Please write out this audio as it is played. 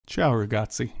Ciao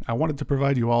ragazzi, I wanted to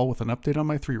provide you all with an update on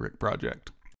my 3-rig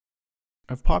project.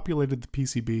 I've populated the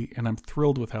PCB and I'm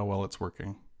thrilled with how well it's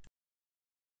working.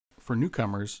 For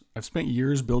newcomers, I've spent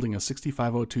years building a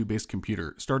 6502 based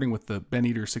computer, starting with the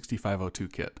BenEater 6502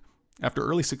 kit. After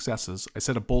early successes, I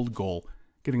set a bold goal,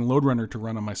 getting LoadRunner to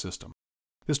run on my system.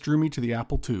 This drew me to the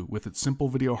Apple II with its simple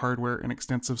video hardware and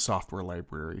extensive software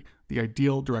library, the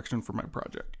ideal direction for my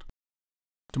project.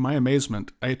 To my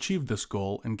amazement, I achieved this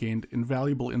goal and gained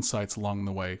invaluable insights along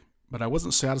the way, but I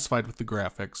wasn't satisfied with the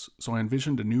graphics, so I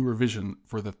envisioned a new revision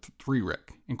for the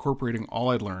 3-rig, incorporating all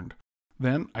I'd learned.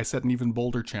 Then, I set an even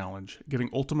bolder challenge, getting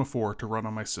Ultima 4 to run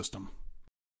on my system.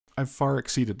 I've far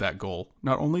exceeded that goal.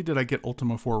 Not only did I get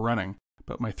Ultima 4 running,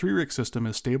 but my 3-rig system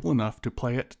is stable enough to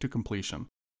play it to completion,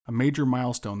 a major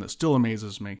milestone that still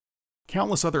amazes me.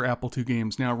 Countless other Apple II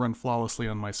games now run flawlessly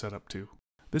on my setup too.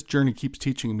 This journey keeps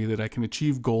teaching me that I can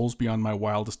achieve goals beyond my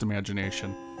wildest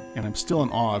imagination, and I'm still in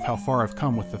awe of how far I've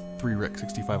come with the 3-rig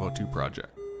 6502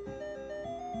 project.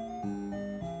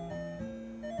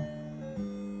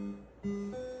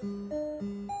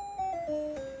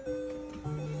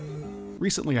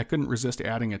 Recently, I couldn't resist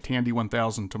adding a Tandy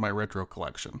 1000 to my retro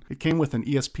collection. It came with an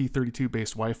ESP32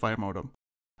 based Wi-Fi modem.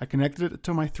 I connected it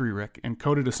to my 3-rig and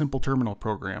coded a simple terminal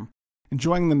program,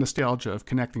 enjoying the nostalgia of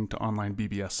connecting to online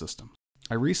BBS systems.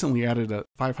 I recently added a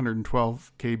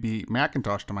 512 KB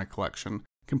Macintosh to my collection,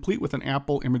 complete with an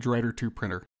Apple ImageWriter 2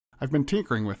 printer. I've been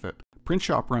tinkering with it.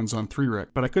 PrintShop runs on 3-rig,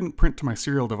 but I couldn't print to my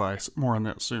serial device. More on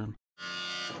that soon.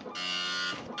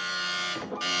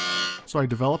 So I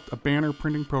developed a banner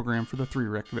printing program for the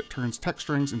 3-rig that turns text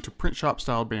strings into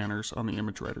PrintShop-style banners on the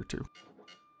ImageWriter 2.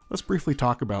 Let's briefly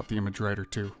talk about the ImageWriter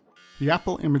 2. The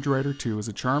Apple ImageWriter 2 is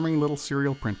a charming little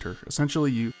serial printer.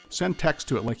 Essentially, you send text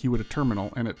to it like you would a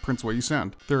terminal, and it prints what you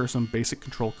send. There are some basic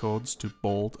control codes to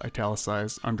bold,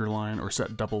 italicize, underline, or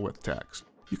set double width text.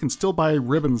 You can still buy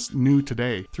ribbons new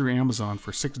today through Amazon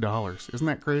for $6. Isn't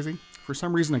that crazy? For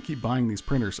some reason, I keep buying these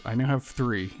printers. I now have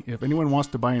 3. If anyone wants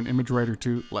to buy an ImageWriter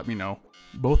 2, let me know.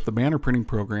 Both the banner printing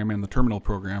program and the terminal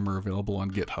program are available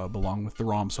on GitHub, along with the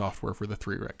ROM software for the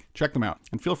 3-rig. Check them out,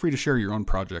 and feel free to share your own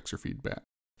projects or feedback.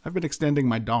 I've been extending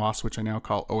my DOS, which I now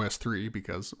call OS3,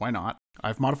 because why not?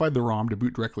 I've modified the ROM to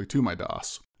boot directly to my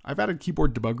DOS. I've added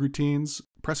keyboard debug routines.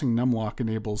 Pressing numlock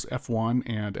enables F1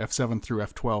 and F7 through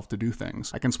F12 to do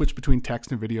things. I can switch between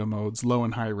text and video modes, low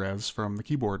and high res, from the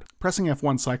keyboard. Pressing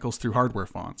F1 cycles through hardware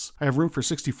fonts. I have room for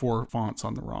 64 fonts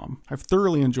on the ROM. I've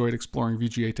thoroughly enjoyed exploring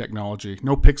VGA technology.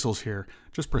 No pixels here,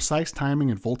 just precise timing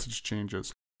and voltage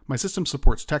changes. My system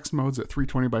supports text modes at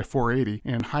 320 by 480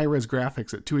 and high-res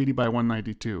graphics at 280 by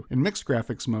 192. In mixed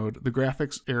graphics mode, the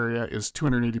graphics area is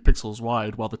 280 pixels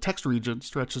wide, while the text region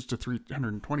stretches to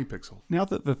 320 pixels. Now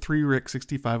that the 3-rig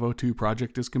 6502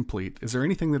 project is complete, is there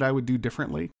anything that I would do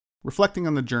differently? Reflecting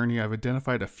on the journey, I've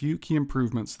identified a few key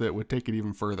improvements that would take it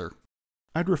even further.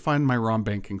 I'd refine my ROM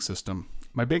banking system.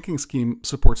 My banking scheme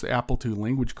supports the Apple II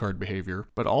language card behavior,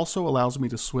 but also allows me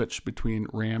to switch between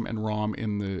RAM and ROM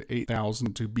in the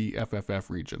 8000 to BFFF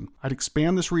region. I'd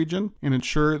expand this region and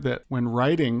ensure that when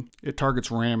writing, it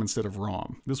targets RAM instead of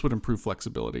ROM. This would improve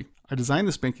flexibility. I designed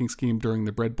this banking scheme during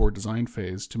the breadboard design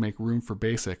phase to make room for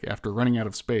BASIC after running out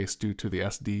of space due to the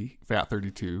SD,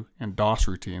 FAT32, and DOS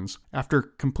routines. After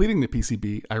completing the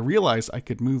PCB, I realized I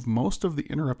could move most of the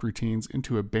interrupt routines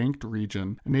into a banked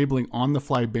region, enabling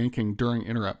on-the-fly banking during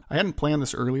interrupt. I hadn't planned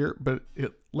this earlier, but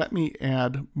it let me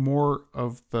add more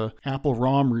of the Apple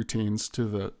ROM routines to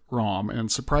the ROM,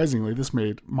 and surprisingly, this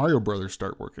made Mario Brothers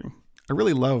start working. I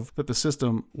really love that the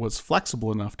system was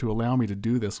flexible enough to allow me to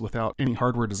do this without any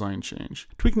hardware design change.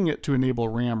 Tweaking it to enable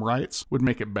RAM writes would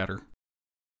make it better.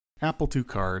 Apple II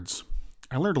cards.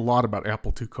 I learned a lot about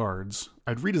Apple II cards.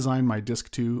 I'd redesigned my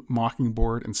Disk 2,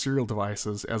 Mockingboard, and serial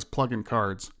devices as plug-in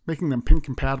cards, making them pin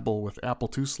compatible with Apple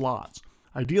II slots.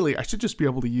 Ideally, I should just be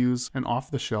able to use an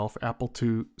off-the-shelf Apple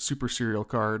II Super Serial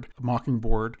card, a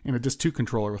Mockingboard, and a Disk 2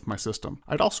 controller with my system.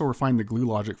 I'd also refine the glue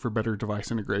logic for better device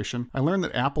integration. I learned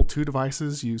that Apple II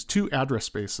devices use 2 address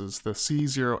spaces, the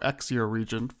C0X0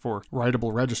 region for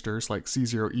writable registers like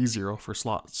C0E0 for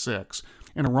slot 6,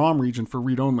 and a ROM region for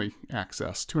read-only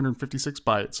access, 256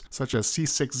 bytes, such as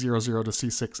C600 to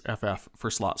C6FF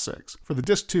for slot 6. For the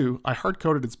Disk 2, I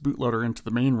hard-coded its bootloader into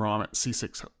the main ROM at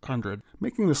C600.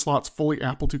 Making the slots fully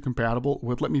Apple II compatible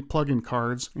would let me plug in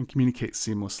cards and communicate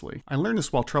seamlessly. I learned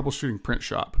this while troubleshooting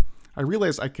PrintShop. I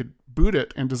realized I could boot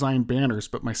it and design banners,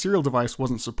 but my serial device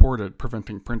wasn't supported,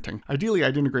 preventing printing. Ideally,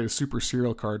 I'd integrate a Super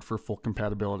Serial card for full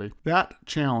compatibility. That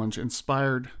challenge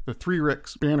inspired the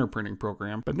 3-rig's banner printing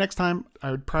program, but next time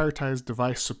I would prioritize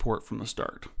device support from the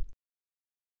start.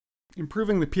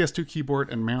 Improving the PS2 keyboard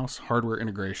and mouse hardware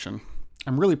integration.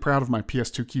 I'm really proud of my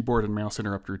PS2 keyboard and mouse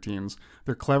interrupt routines.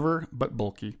 They're clever but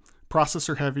bulky,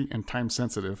 processor heavy, and time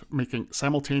sensitive, making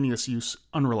simultaneous use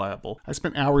unreliable. I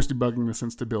spent hours debugging this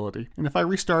instability, and if I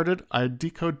restarted, I'd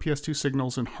decode PS2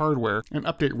 signals in hardware and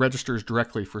update registers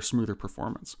directly for smoother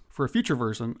performance. For a future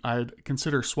version, I'd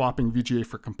consider swapping VGA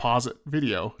for composite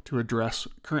video to address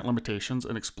current limitations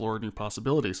and explore new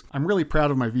possibilities. I'm really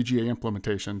proud of my VGA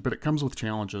implementation, but it comes with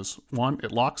challenges. One,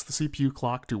 it locks the CPU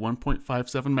clock to 1.57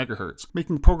 MHz,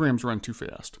 making programs run too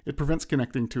fast. It prevents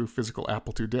connecting to a physical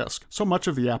Apple II disk. So much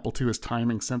of the Apple II is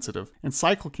timing sensitive, and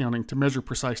cycle counting to measure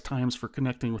precise times for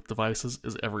connecting with devices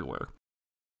is everywhere.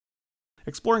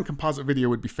 Exploring composite video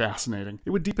would be fascinating. It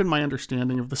would deepen my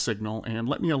understanding of the signal and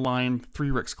let me align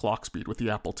 3RIC's clock speed with the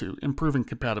Apple II, improving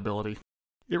compatibility.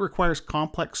 It requires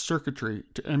complex circuitry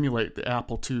to emulate the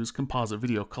Apple II's composite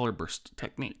video color burst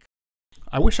technique.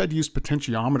 I wish I'd used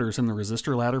potentiometers in the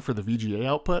resistor ladder for the VGA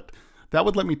output. That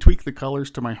would let me tweak the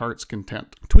colors to my heart's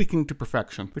content. Tweaking to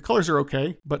perfection. The colors are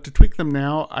okay, but to tweak them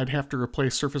now, I'd have to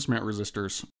replace surface mount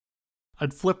resistors.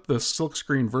 I'd flip the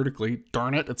silkscreen vertically.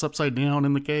 Darn it, it's upside down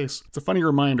in the case. It's a funny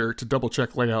reminder to double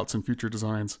check layouts in future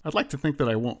designs. I'd like to think that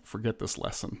I won't forget this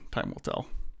lesson. Time will tell.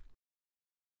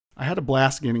 I had a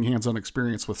blast gaining hands-on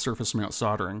experience with surface mount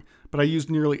soldering, but I used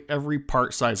nearly every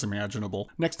part size imaginable.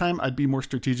 Next time, I'd be more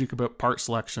strategic about part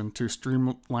selection to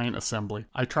streamline assembly.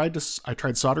 I tried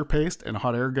solder paste and a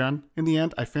hot air gun. In the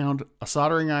end, I found a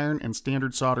soldering iron and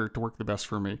standard solder to work the best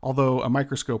for me, although a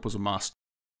microscope was a must.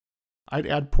 I'd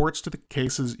add ports to the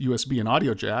case's USB and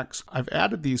audio jacks. I've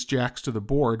added these jacks to the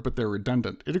board, but they're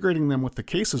redundant. Integrating them with the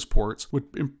case's ports would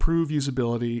improve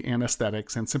usability and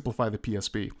aesthetics and simplify the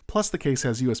PSB. Plus, the case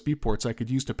has USB ports I could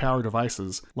use to power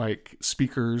devices like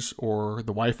speakers or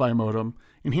the Wi-Fi modem,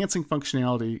 enhancing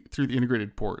functionality through the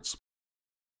integrated ports.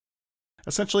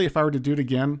 Essentially, if I were to do it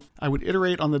again, I would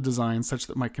iterate on the design such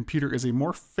that my computer is a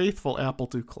more faithful Apple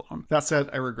II clone. That said,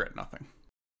 I regret nothing.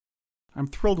 I'm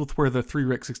thrilled with where the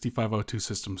 3RIC 6502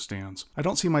 system stands. I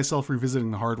don't see myself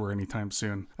revisiting the hardware anytime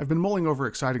soon. I've been mulling over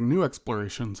exciting new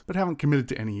explorations, but haven't committed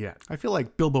to any yet. I feel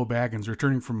like Bilbo Baggins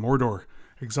returning from Mordor,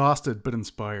 exhausted but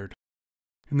inspired.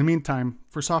 In the meantime,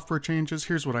 for software changes,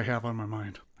 here's what I have on my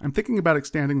mind. I'm thinking about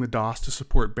extending the DOS to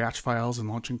support batch files and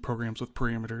launching programs with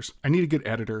parameters. I need a good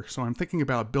editor, so I'm thinking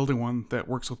about building one that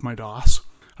works with my DOS.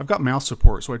 I've got mouse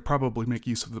support, so I'd probably make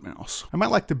use of the mouse. I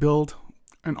might like to build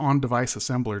an on-device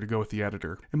assembler to go with the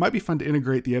editor. It might be fun to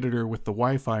integrate the editor with the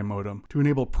Wi-Fi modem to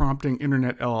enable prompting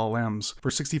internet LLMs for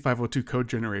 6502 code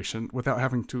generation without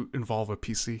having to involve a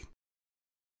PC.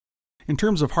 In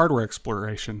terms of hardware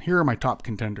exploration, here are my top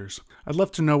contenders. I'd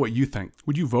love to know what you think.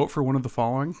 Would you vote for one of the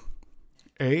following?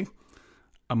 A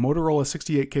Motorola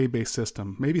 68K based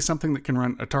system, maybe something that can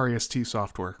run Atari ST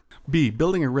software. B,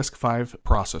 building a RISC-V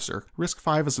processor.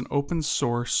 RISC-V is an open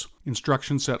source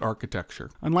instruction set architecture.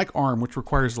 Unlike ARM, which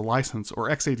requires a license, or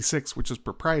x86, which is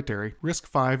proprietary,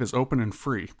 RISC-V is open and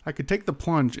free. I could take the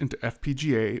plunge into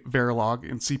FPGA, Verilog,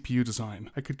 and CPU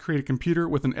design. I could create a computer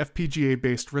with an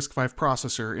FPGA-based RISC-V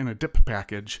processor in a DIP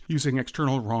package using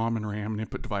external ROM and RAM and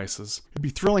input devices. It'd be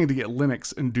thrilling to get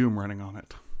Linux and Doom running on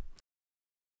it.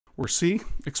 Or C,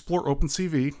 explore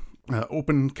OpenCV,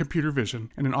 Open Computer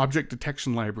Vision, and an object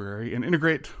detection library, and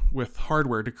integrate with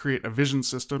hardware to create a vision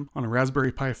system on a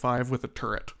Raspberry Pi 5 with a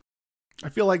turret. I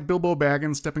feel like Bilbo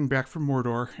Baggins stepping back from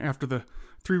Mordor after the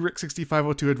 3RIC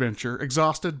 6502 adventure,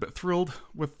 exhausted but thrilled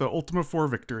with the Ultima 4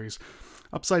 victories.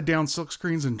 Upside down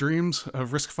silkscreens and dreams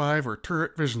of RISC-V or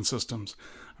turret vision systems.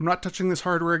 I'm not touching this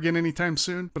hardware again anytime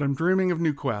soon, but I'm dreaming of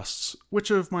new quests.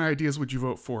 Which of my ideas would you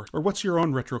vote for? Or what's your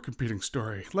own retro computing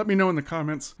story? Let me know in the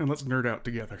comments and let's nerd out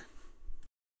together.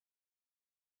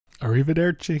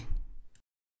 Arrivederci.